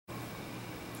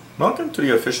Welcome to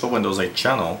the official Windows 8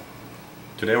 channel.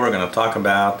 Today we're going to talk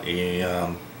about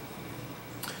a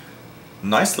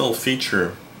nice little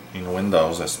feature in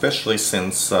Windows, especially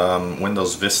since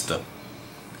Windows Vista,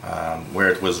 where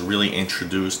it was really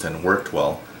introduced and worked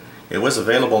well. It was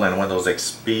available in Windows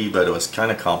XP, but it was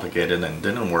kind of complicated and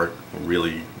didn't work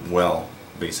really well,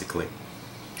 basically.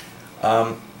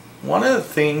 One of the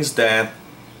things that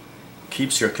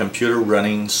keeps your computer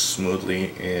running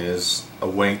smoothly is a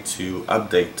way to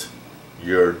update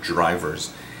your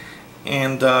drivers.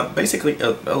 And basically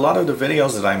a lot of the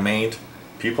videos that I made,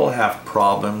 people have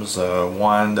problems.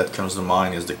 One that comes to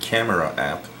mind is the camera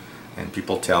app, and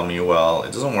people tell me, well,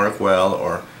 it doesn't work well,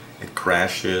 or it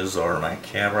crashes, or my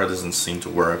camera doesn't seem to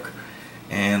work.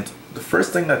 And the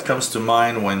first thing that comes to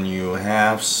mind when you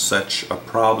have such a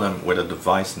problem with a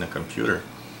device in a computer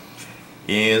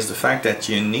is the fact that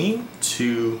you need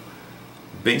to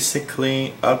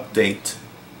basically update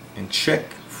and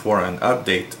check for an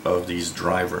update of these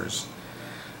drivers.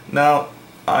 Now,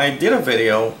 I did a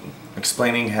video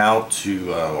explaining how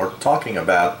to or talking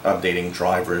about updating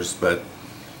drivers, but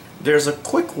there's a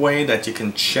quick way that you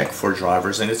can check for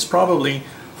drivers, and it's probably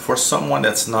for someone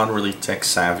that's not really tech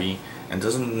savvy and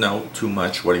doesn't know too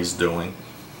much what he's doing.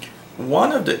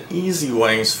 One of the easy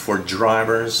ways for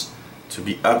drivers to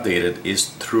be updated is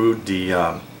through the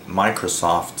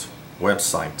Microsoft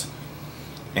website,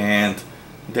 and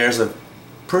there's a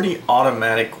pretty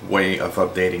automatic way of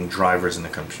updating drivers in the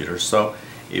computer. So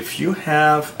if you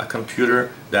have a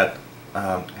computer that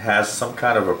has some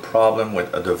kind of a problem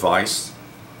with a device,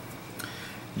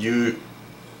 you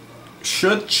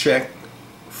should check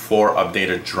for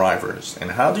updated drivers.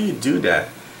 And how do you do that?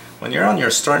 When you're on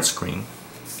your start screen,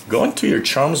 go into your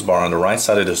charms bar on the right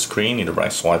side of the screen, either by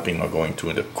swiping or going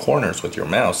to the corners with your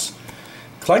mouse.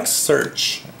 Click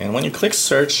search, and when you click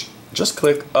search, just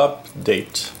click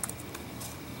update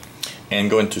and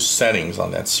go into settings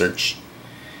on that search.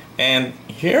 And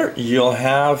here you'll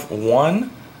have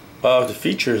one of the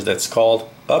features that's called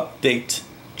update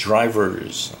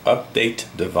drivers, update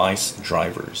device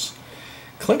drivers.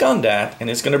 Click on that and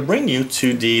it's going to bring you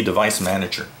to the device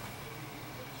manager.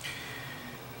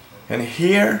 And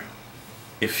here,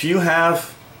 if you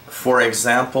have, for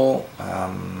example,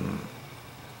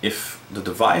 if the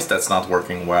device that's not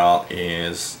working well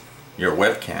is your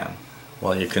webcam,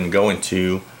 well, you can go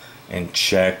into and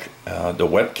check the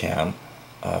webcam.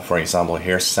 For example,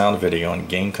 here, sound, video, and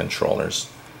game controllers.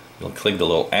 You'll click the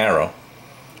little arrow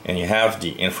and you have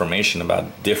the information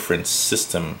about different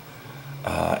system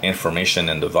information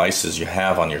and devices you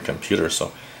have on your computer.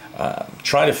 So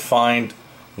try to find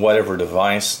whatever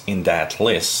device in that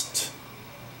list,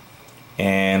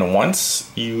 and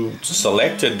once you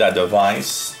selected that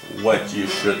device, what you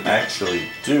should actually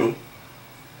do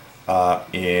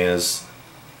is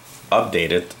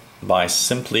update it by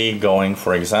simply going,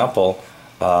 for example,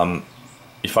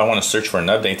 if I want to search for an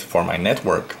update for my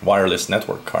network, wireless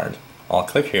network card, I'll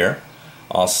click here.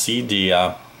 I'll see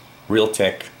the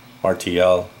Realtek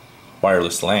RTL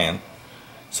wireless LAN.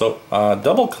 So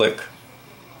double click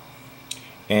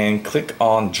and click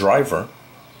on driver,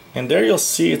 and there you'll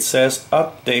see it says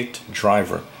update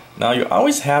driver. Now you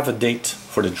always have a date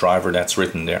for the driver that's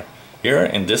written there. Here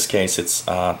in this case it's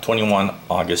 21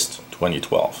 August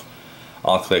 2012.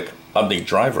 I'll click update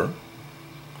driver,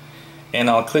 and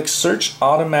I'll click search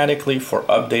automatically for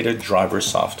updated driver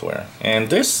software, and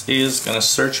this is going to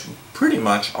search pretty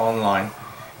much online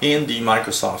in the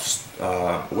Microsoft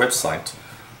website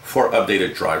for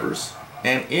updated drivers.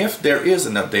 And if there is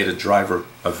an updated driver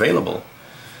available,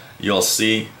 you'll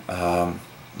see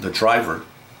the driver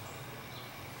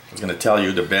is going to tell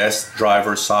you the best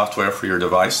driver software for your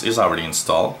device is already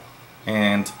installed,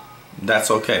 and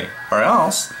that's okay. Or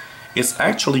else it's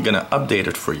actually going to update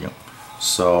it for you.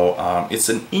 So it's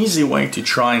an easy way to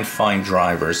try and find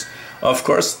drivers. Of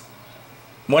course,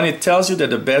 when it tells you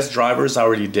that the best driver is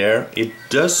already there, it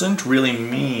doesn't really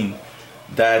mean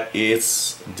that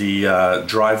it's the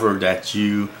driver that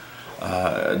you,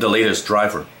 the latest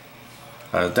driver.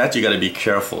 That you got to be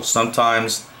careful.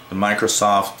 Sometimes the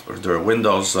Microsoft or the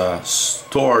Windows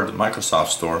store, the Microsoft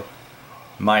store,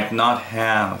 might not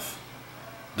have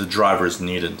the drivers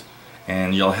needed,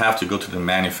 and you'll have to go to the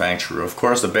manufacturer. Of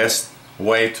course, the best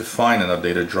way to find an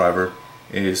updated driver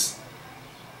is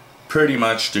pretty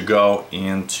much to go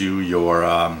into your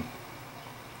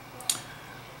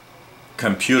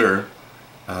computer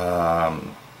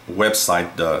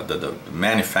website, the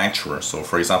manufacturer. So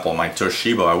for example, my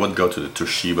Toshiba, I would go to the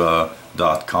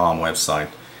toshiba.com website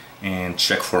and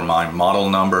check for my model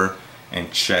number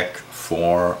and check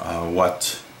for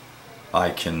what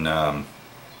I can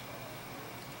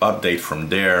update from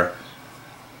there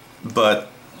But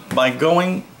by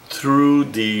going through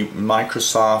the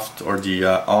Microsoft or the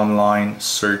online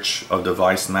search of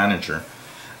device manager,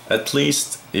 at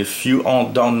least if you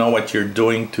don't know what you're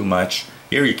doing too much,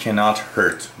 here you cannot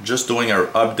hurt. Just doing our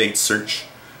update search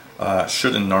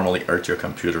shouldn't normally hurt your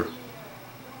computer.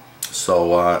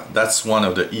 So that's one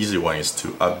of the easy ways to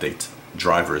update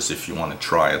drivers if you want to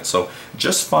try it. So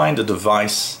just find the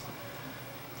device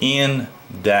in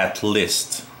that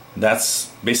list.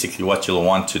 That's basically what you'll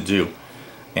want to do.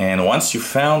 And once you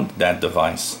found that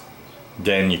device,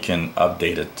 then you can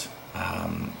update it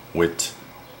with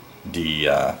the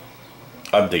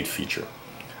update feature.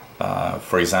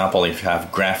 For example, if you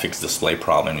have graphics display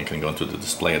problem, you can go into the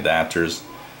display adapters,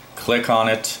 click on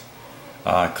it,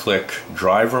 click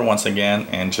driver once again,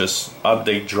 and just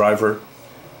update driver.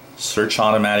 Search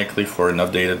automatically for an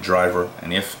updated driver,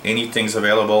 and if anything's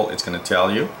available, it's going to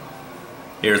tell you.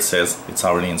 Here it says it's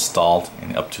already installed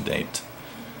and up to date.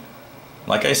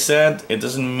 Like I said, it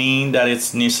doesn't mean that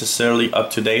it's necessarily up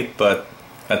to date, but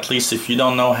at least if you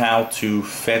don't know how to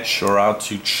fetch or how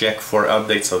to check for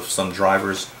updates of some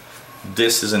drivers,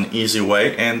 this is an easy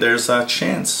way, and there's a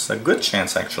chance, a good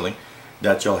chance actually,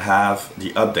 that you'll have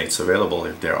the updates available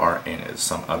if there are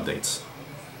some updates.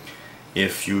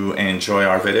 If you enjoy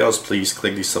our videos, please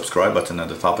click the subscribe button at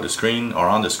the top of the screen or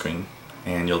on the screen,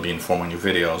 and you'll be informed when new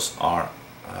videos are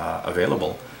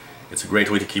available. It's a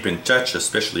great way to keep in touch,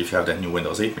 especially if you have that new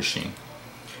Windows 8 machine.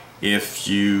 If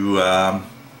you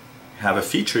have a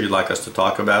feature you'd like us to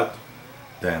talk about,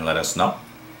 then let us know.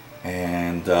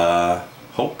 And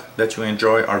hope that you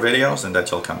enjoy our videos and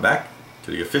that you'll come back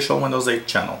to the official Windows 8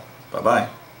 channel. Bye-bye.